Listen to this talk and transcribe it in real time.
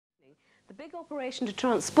The big operation to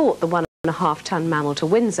transport the 1.5-ton mammal to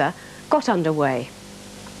Windsor got underway.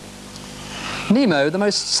 Nemo, the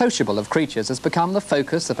most sociable of creatures, has become the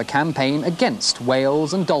focus of a campaign against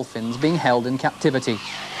whales and dolphins being held in captivity.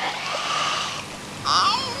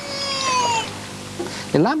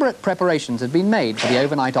 Elaborate preparations had been made for the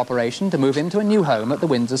overnight operation to move him to a new home at the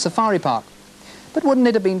Windsor Safari Park. But wouldn't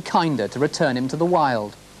it have been kinder to return him to the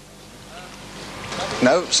wild?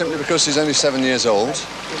 No, simply because he's only 7 years old.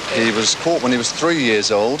 He was caught when he was 3 years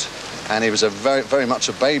old, and he was very much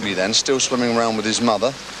a baby then, still swimming around with his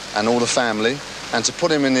mother and all the family. And to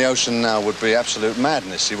put him in the ocean now would be absolute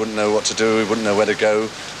madness. He wouldn't know what to do, he wouldn't know where to go.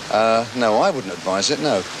 No, I wouldn't advise it,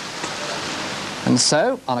 no. And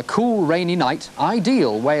so, on a cool, rainy night,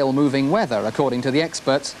 ideal whale-moving weather, according to the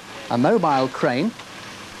experts, a mobile crane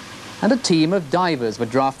and a team of divers were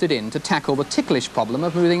drafted in to tackle the ticklish problem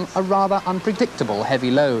of moving a rather unpredictable heavy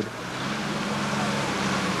load.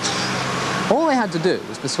 All they had to do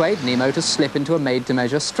was persuade Nemo to slip into a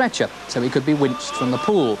made-to-measure stretcher so he could be winched from the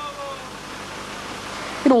pool.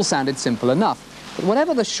 It all sounded simple enough, but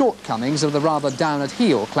whatever the shortcomings of the rather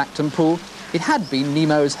down-at-heel Clacton pool, it had been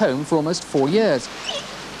Nemo's home for almost 4 years.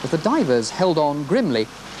 As the divers held on grimly,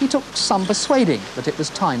 he took some persuading that it was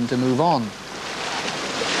time to move on.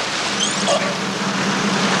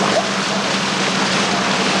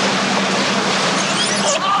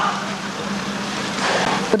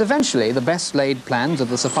 But eventually, the best-laid plans of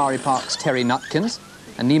the Safari Park's Terry Nutkins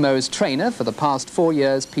and Nemo's trainer for the past 4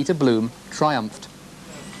 years, Peter Bloom, triumphed.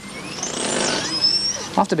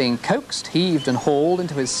 After being coaxed, heaved and hauled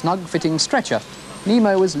into his snug-fitting stretcher,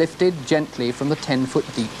 Nemo was lifted gently from the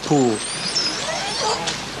 10-foot-deep pool.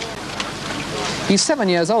 He's 7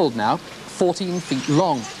 years old now, 14 feet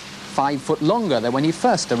long, 5 foot longer than when he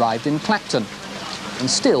first arrived in Clacton, and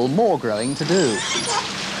still more growing to do.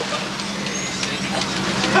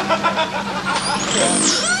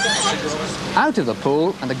 Out of the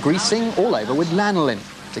pool and a greasing all over with lanolin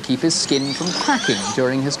to keep his skin from cracking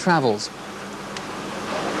during his travels.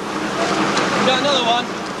 Got another one.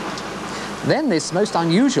 Then this most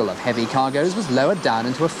unusual of heavy cargoes was lowered down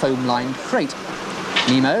into a foam-lined crate.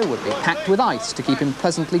 Nemo would be packed with ice to keep him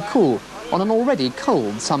pleasantly cool on an already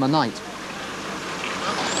cold summer night.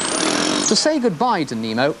 To say goodbye to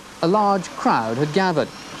Nemo, a large crowd had gathered,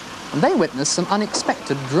 and they witnessed some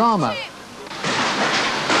unexpected drama.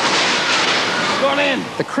 Gone in.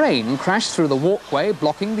 The crane crashed through the walkway,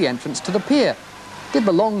 blocking the entrance to the pier. Did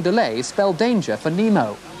the long delay spell danger for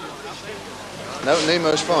Nemo? No,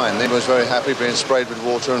 Nemo's fine. Nemo's very happy being sprayed with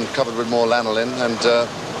water and covered with more lanolin, and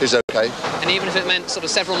he's okay. And even if it meant sort of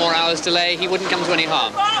several more hours delay, he wouldn't come to any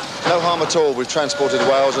harm? No harm at all. We've transported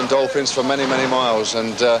whales and dolphins for many, many miles,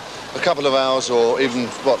 and a couple of hours or even,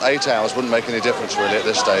 8 hours wouldn't make any difference really at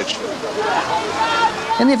this stage.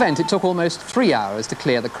 In the event, it took almost 3 hours to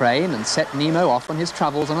clear the crane and set Nemo off on his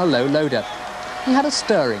travels on a low loader. He had a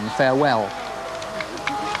stirring farewell.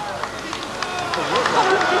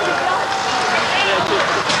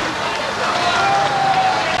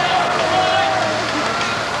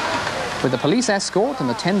 With a police escort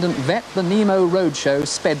and attendant vet, the Nemo roadshow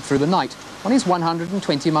sped through the night on his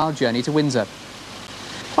 120-mile journey to Windsor.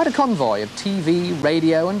 Quite a convoy of TV,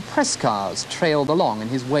 radio and press cars trailed along in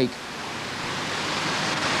his wake.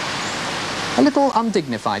 A little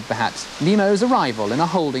undignified, perhaps, Nemo's arrival in a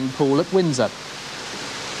holding pool at Windsor.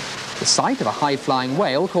 The sight of a high-flying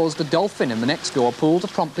whale caused a dolphin in the next-door pool to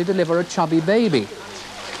promptly deliver a chubby baby.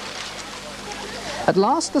 At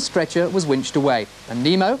last, the stretcher was winched away, and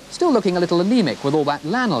Nemo, still looking a little anemic with all that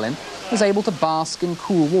lanolin, was able to bask in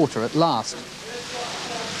cool water at last.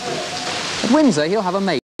 At Windsor, he'll have a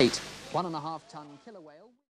mate, 1.5-ton killer whale.